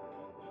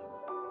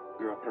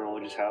 grew up in a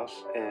religious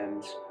house,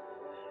 and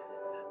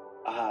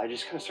I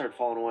just kind of started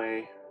falling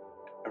away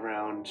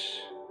around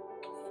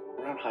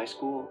high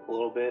school a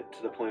little bit,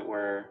 to the point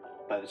where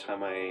by the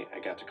time I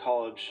got to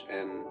college,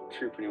 and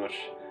through pretty much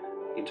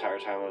the entire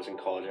time I was in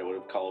college, I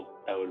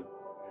would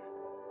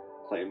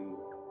claim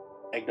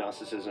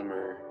agnosticism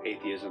or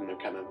atheism.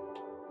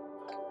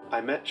 I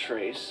met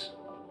Trace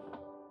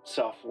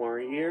sophomore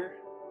year,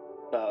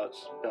 about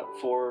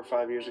 4 or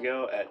 5 years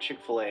ago, at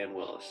Chick-fil-A in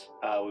Willis.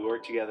 We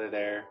worked together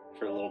there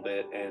for a little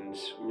bit, and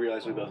we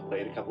realized we both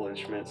played a couple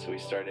instruments, so we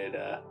started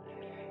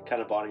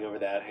kind of bonding over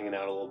that, hanging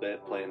out a little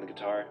bit, playing the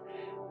guitar.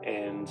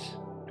 And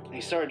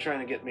he started trying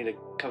to get me to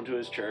come to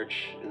his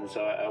church, and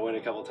so I went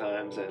a couple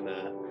times, and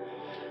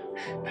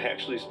I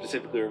actually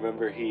specifically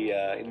remember he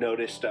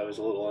noticed I was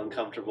a little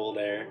uncomfortable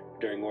there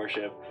during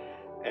worship,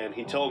 and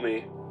he told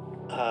me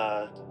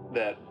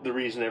that the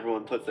reason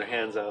everyone puts their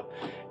hands up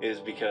is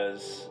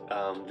because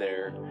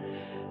they're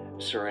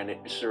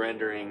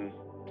surrendering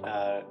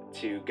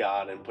to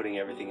God and putting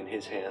everything in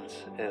his hands.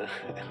 And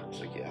I was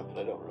like, yeah,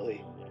 but I don't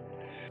really.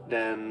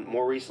 Then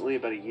more recently,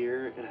 about a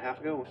year and a half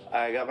ago,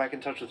 I got back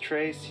in touch with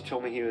Trace. He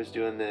told me he was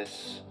doing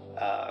this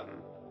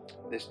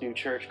new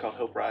church called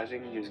Hope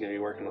Rising. He was going to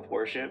be working with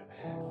worship.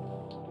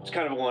 It's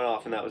kind of a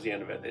one-off, and that was the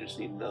end of it. They just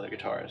need another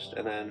guitarist.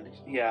 And then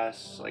he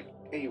asked, like,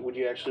 hey, would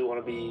you actually want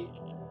to be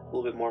a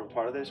little bit more of a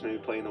part of this? Maybe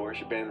play in the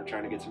worship band. We're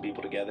trying to get some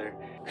people together.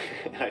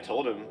 And I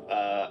told him,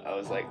 I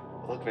was like,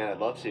 look, man, I'd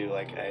love to.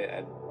 Like,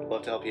 I'd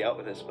love to help you out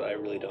with this, but I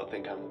really don't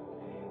think I'm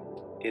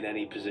in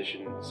any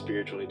position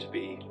spiritually to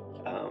be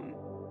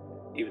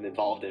even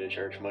involved in a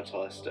church, much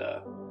less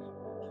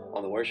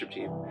on the worship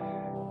team.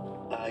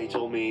 He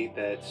told me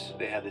that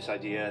they had this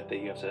idea that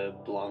you have to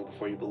belong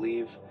before you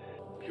believe.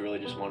 He really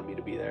just wanted me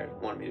to be there,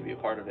 wanted me to be a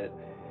part of it.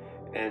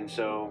 And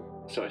so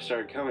I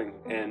started coming,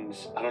 and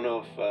I don't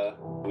know if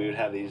we would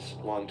have these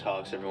long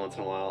talks every once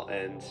in a while,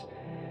 and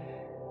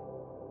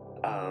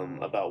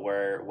about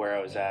where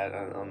I was at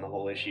on the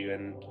whole issue.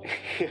 And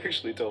he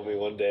actually told me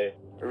one day,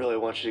 I really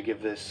want you to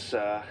give this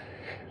your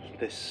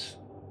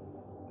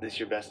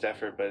best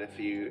effort, but if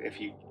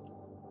you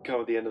come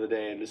at the end of the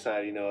day and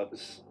decide,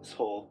 this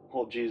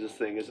whole Jesus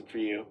thing isn't for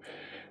you,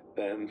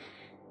 then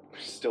I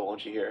still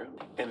want you here.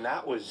 And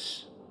that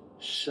was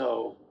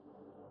so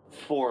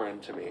foreign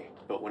to me.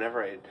 But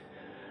whenever I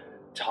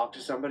talked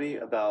to somebody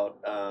about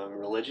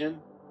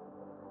religion,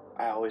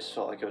 I always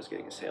felt like I was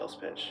getting a sales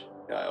pitch.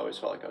 I always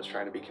felt like I was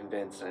trying to be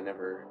convinced, and I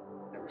never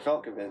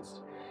felt convinced.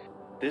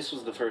 This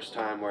was the first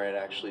time where I'd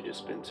actually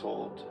just been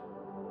told,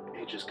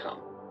 hey, just come.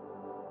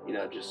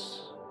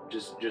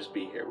 Just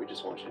be here. We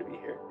just want you to be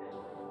here.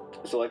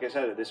 So like I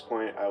said, at this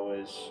point,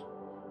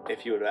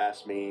 if you would have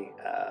asked me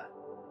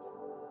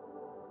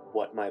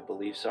what my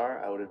beliefs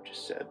are, I would have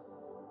just said,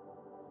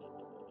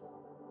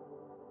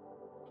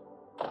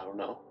 I don't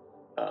know.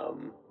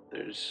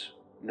 There's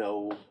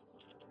no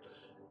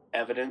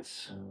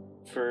evidence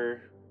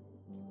for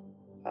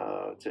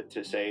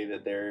to say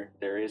that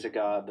there is a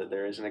God, that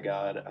there isn't a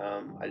God.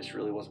 I just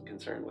really wasn't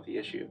concerned with the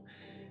issue.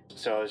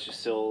 So I was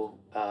just still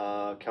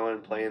coming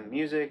and playing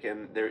music,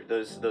 and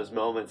those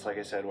moments, like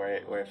I said,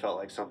 where I felt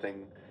like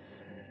something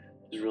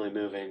was really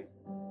moving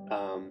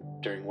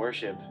during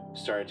worship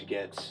started to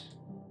get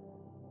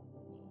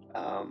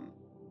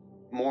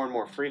more and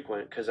more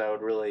frequent, because I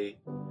would really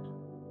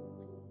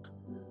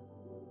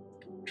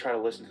try to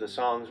listen to the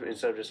songs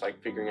instead of just like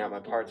figuring out my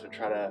parts, but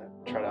try to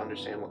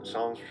understand what the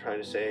songs were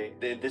trying to say.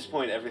 At this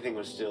point, everything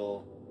was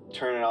still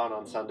turn it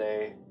on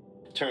Sunday,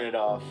 turn it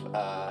off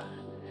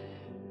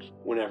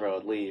whenever I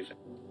would leave.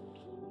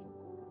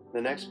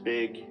 The next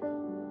big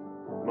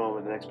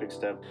moment, the next big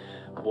step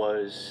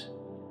was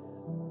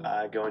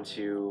going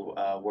to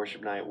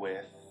worship night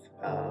with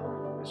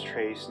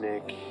Trace,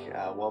 Nick,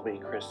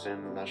 Wellbeing, Kristen.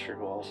 I'm not sure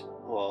who else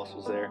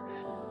was there.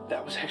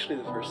 That was actually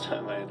the first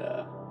time I'd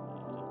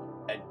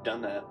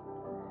done that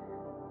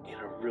in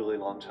a really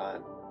long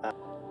time.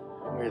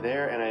 We were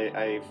there, and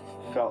I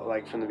felt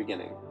like from the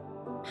beginning,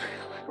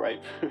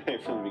 right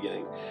from the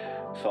beginning,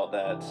 felt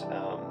that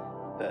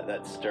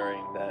that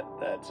stirring,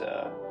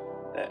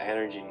 that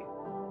energy.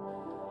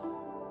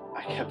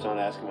 I kept on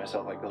asking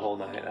myself like the whole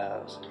night, I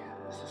was like,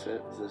 is this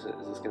it? Is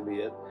this gonna be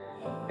it?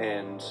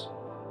 And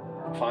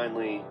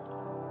finally,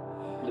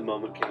 the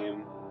moment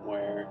came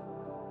where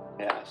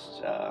I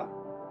asked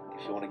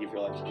if you want to give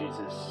your life to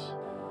Jesus.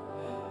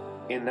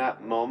 In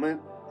that moment,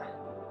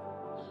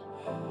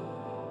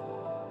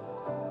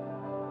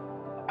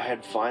 I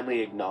had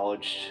finally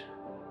acknowledged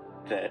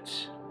that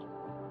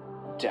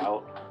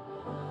doubt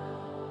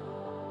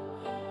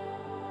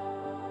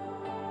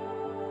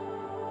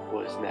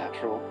was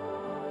natural,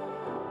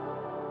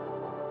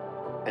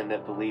 and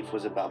that belief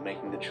was about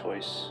making the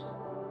choice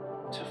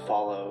to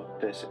follow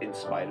this in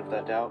spite of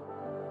that doubt.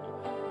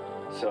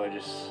 So I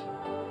just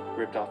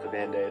ripped off the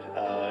Band-Aid.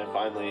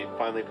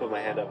 Finally put my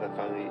hand up, and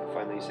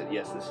finally said,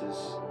 yes, this is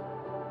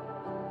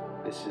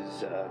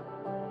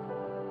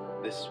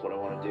what I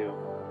want to do.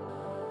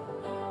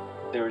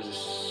 There was a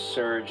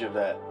surge of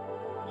that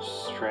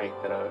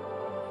strength that I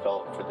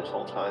felt for this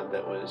whole time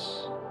that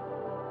was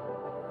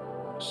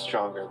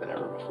stronger than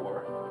ever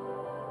before,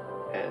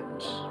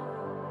 and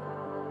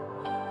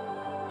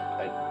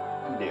I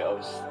knew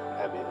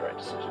I made the right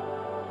decision.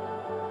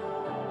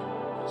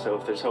 So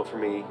if there's hope for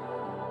me,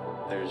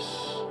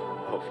 there's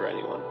hope for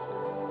anyone.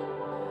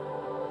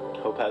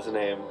 Hope has a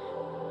name.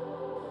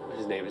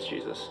 His name is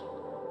Jesus.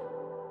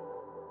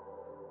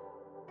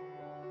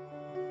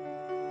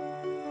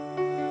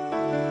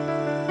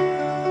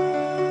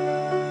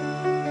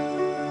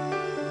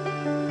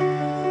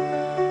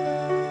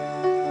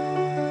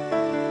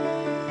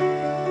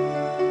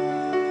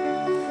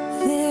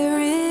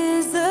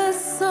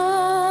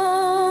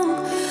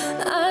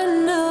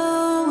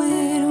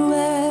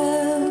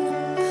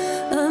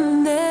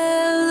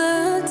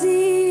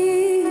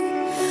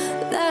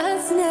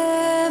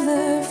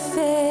 Never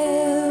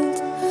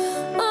failed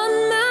on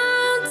my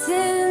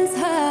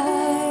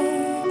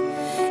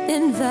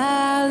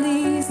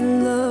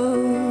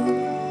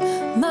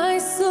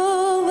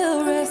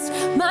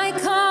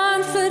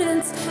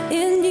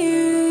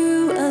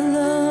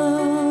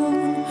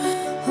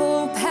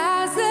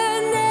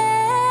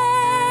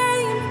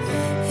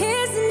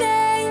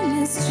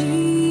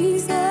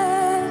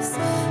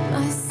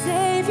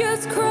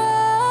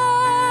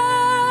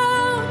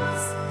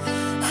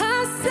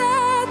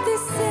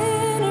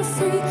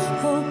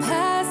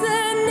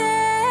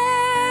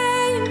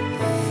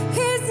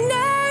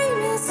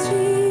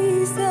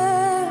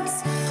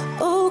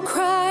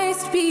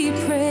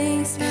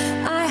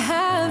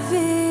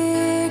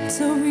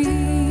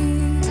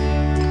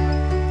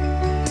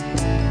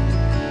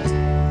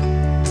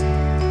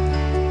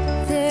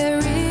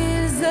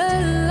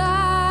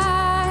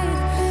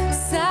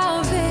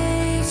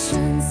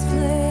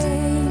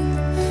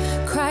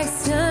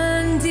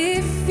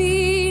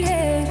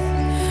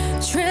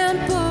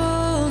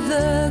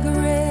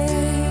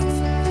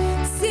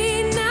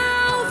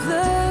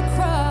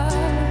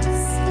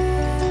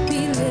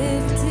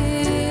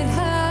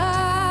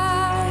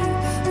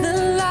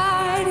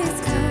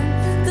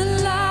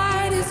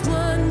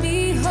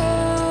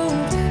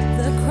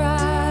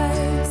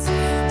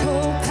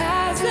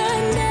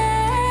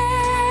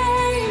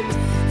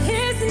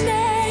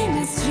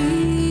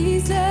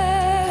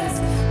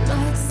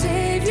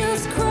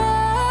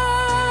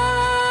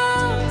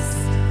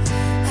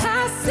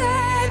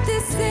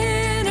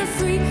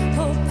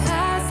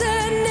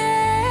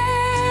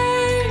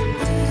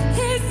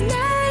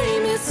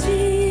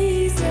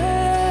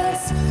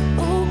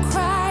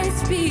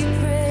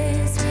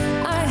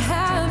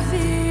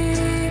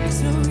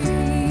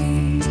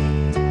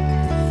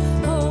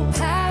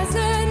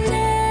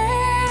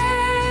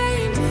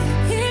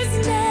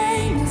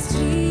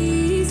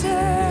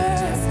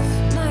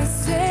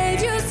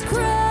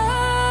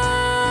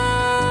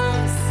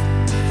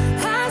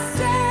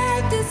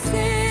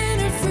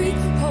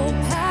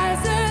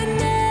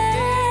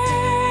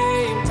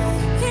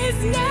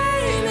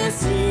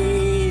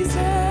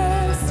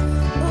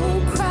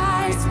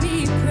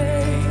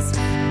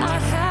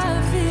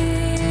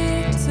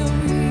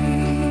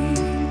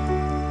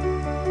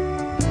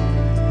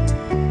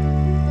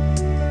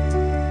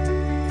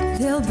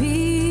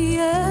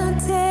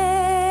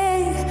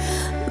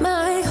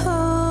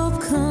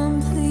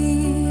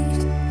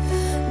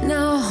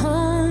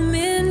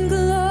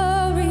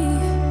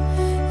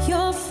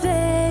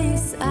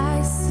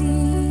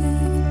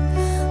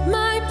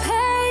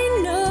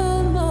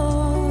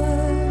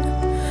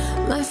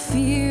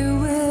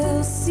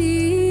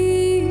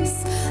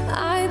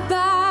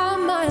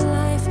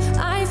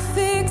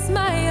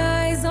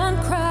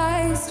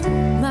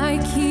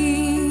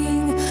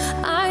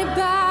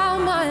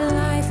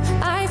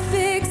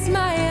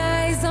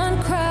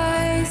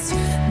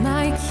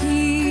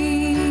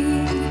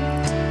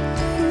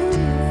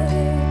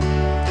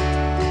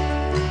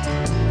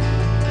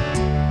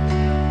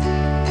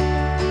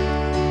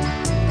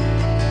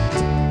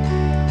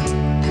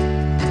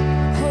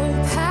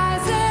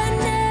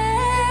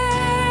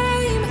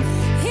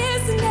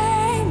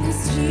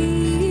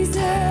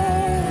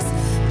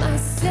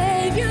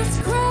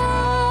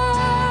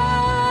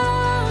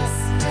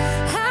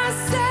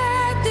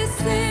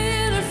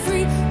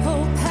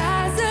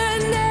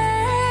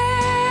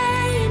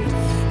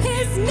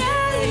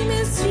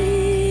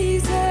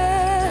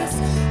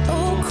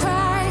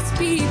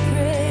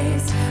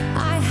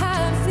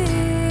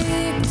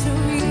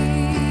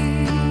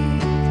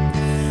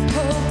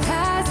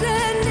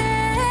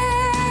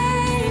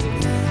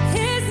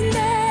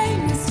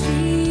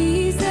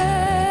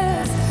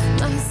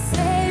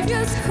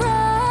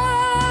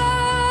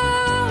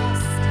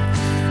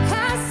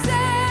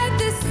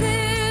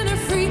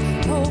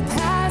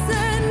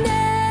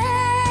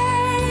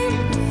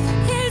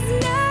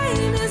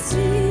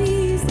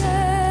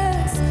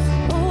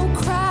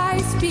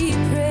be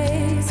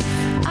praised.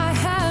 I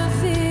have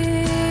victory.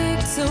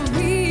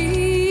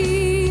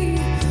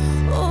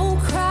 Oh,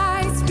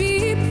 Christ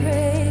be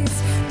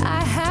praised.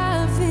 I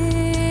have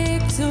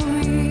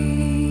victory.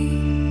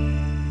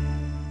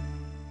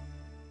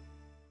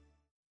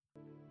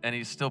 And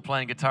he's still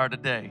playing guitar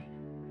today.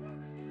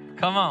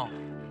 Come on.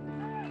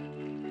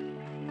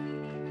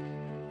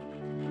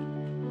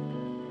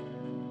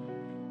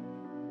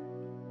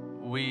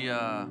 We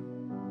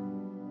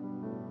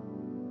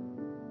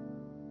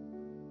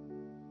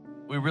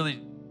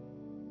really,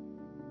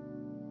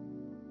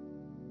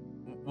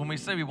 when we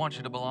say we want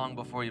you to belong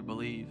before you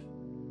believe,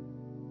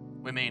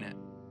 we mean it.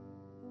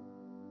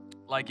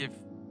 Like if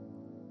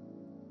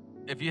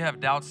you have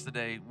doubts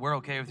today, we're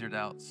okay with your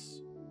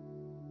doubts.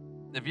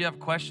 If you have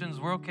questions,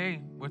 we're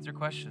okay with your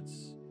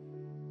questions.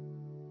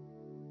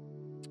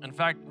 In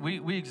fact,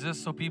 we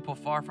exist so people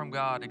far from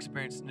God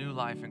experience new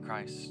life in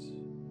Christ.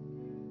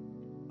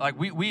 Like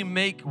we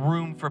make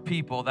room for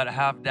people that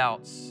have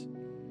doubts.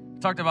 We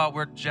talked about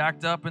we're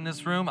jacked up in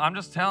this room. I'm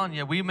just telling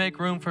you, we make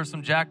room for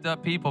some jacked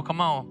up people. Come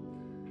on.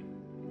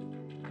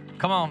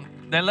 Come on.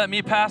 They let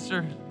me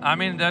pastor. I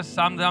mean,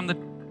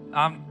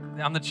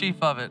 I'm the chief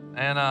of it.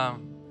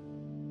 And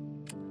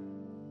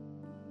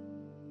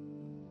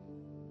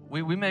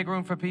we make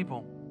room for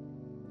people.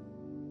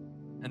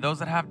 And those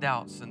that have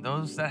doubts, and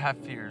those that have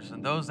fears,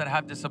 and those that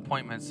have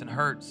disappointments and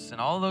hurts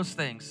and all those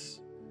things.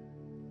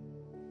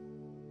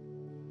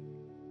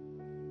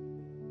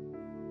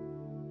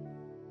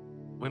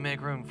 We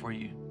make room for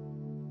you.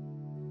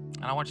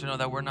 And I want you to know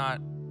that we're not,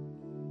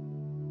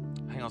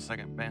 hang on a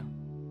second, man.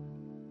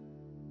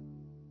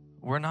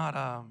 We're not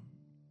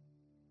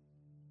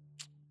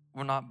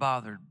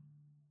bothered.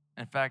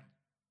 In fact,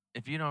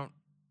 if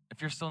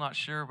you're still not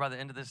sure by the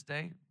end of this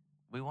day,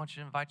 we want you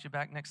to invite you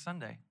back next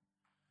Sunday.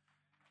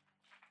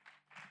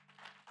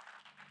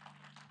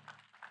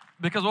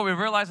 Because what we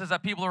realize is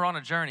that people are on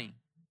a journey.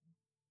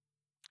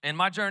 And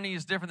my journey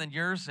is different than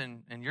yours,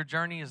 and your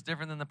journey is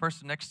different than the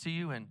person next to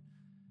you. And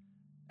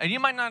you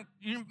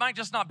might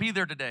just not be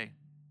there today.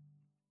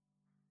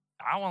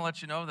 I want to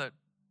let you know that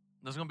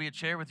there's going to be a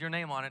chair with your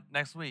name on it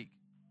next week.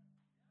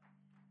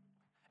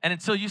 And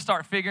until you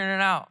start figuring it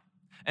out,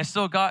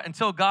 until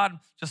God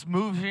just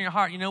moves in your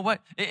heart, you know what?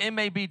 It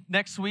may be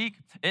next week.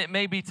 It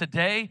may be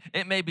today.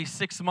 It may be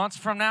 6 months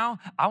from now.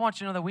 I want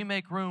you to know that we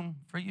make room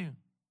for you.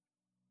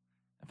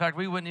 In fact,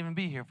 we wouldn't even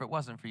be here if it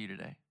wasn't for you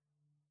today.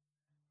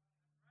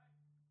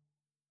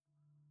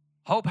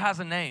 Hope has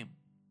a name.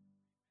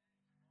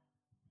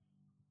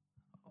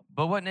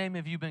 But what name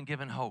have you been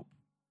given hope?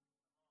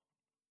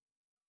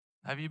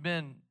 Have you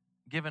been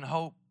given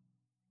hope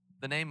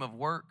the name of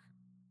work?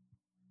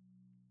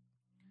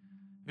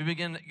 Have you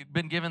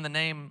been given the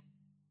name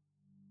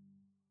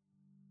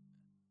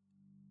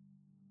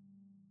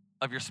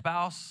of your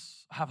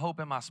spouse? I have hope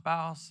in my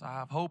spouse. I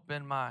have hope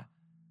in my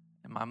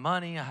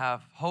money. I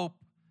have hope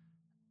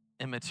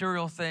in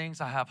material things.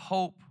 I have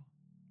hope,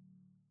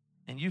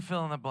 and you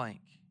fill in the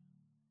blank.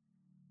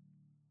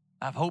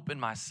 I have hope in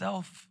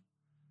myself.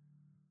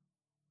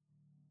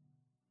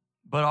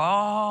 But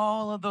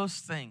all of those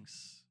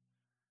things,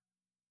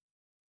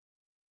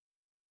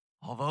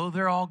 although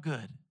they're all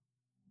good,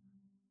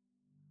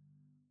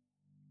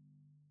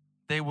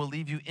 they will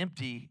leave you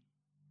empty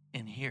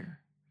in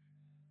here.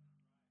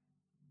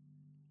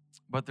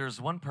 But there's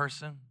one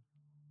person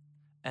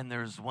and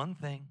there's one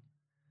thing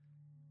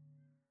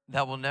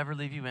that will never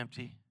leave you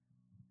empty.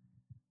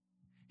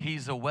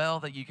 He's a well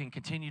that you can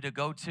continue to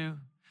go to,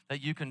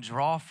 that you can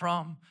draw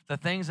from. The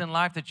things in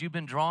life that you've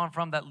been drawn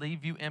from that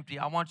leave you empty.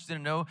 I want you to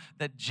know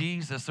that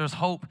Jesus, there's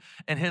hope,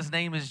 and his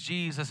name is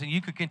Jesus, and you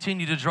can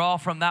continue to draw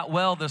from that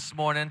well this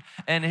morning,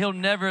 and he'll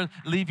never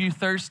leave you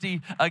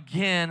thirsty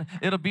again.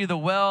 It'll be the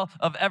well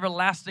of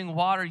everlasting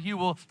water. You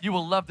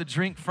will love to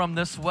drink from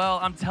this well.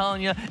 I'm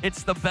telling you,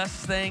 it's the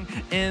best thing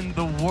in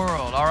the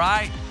world, all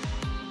right?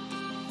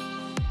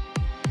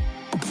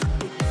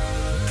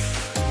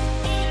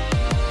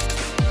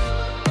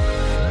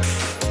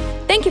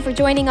 Thank you for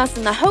joining us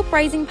in the Hope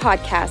Rising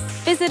podcast.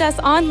 Visit us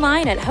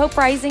online at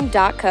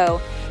hoperising.co.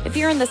 If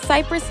you're in the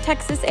Cypress,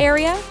 Texas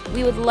area,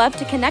 we would love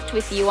to connect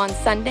with you on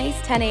Sundays,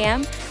 10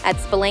 a.m. at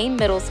Spillane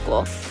Middle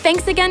School.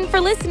 Thanks again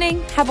for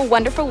listening. Have a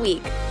wonderful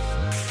week.